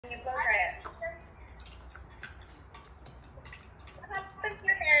blow dry it. What happens to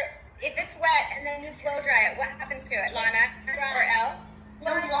your hair if it's wet and then you blow dry it? What happens to it, Lana or Elle?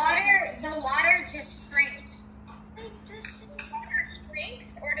 The water just shrinks. Water shrinks,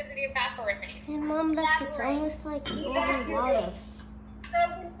 or does it evaporate? And Mom, look, it's almost like golden water. So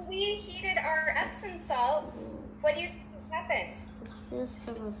when we heated our Epsom salt, what do you think happened? There's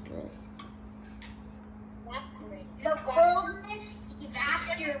still some of it. The coldness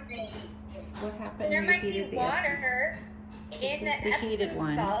evaporated. What happened So there when you might heated be the Epsom? water in the heated Epsom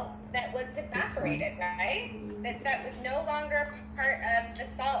one. salt that was evaporated, right? That was no longer part of the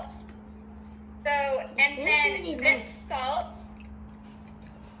salt. So, and then this salt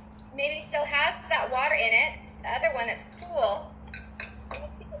maybe still has that water in it. The other one that's cool.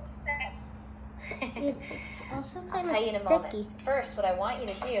 It's also I'll kind tell you in a of moment. sticky. First, what I want you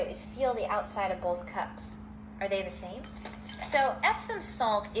to do is feel the outside of both cups. Are they the same? So Epsom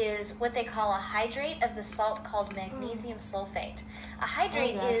salt is what they call a hydrate of the salt called magnesium sulfate. A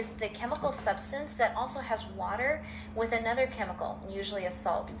hydrate is the chemical substance that also has water with another chemical, usually a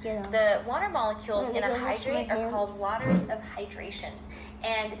salt. Yeah. The water molecules in a Wash my hydrate are called hands. waters of hydration,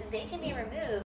 and they can be removed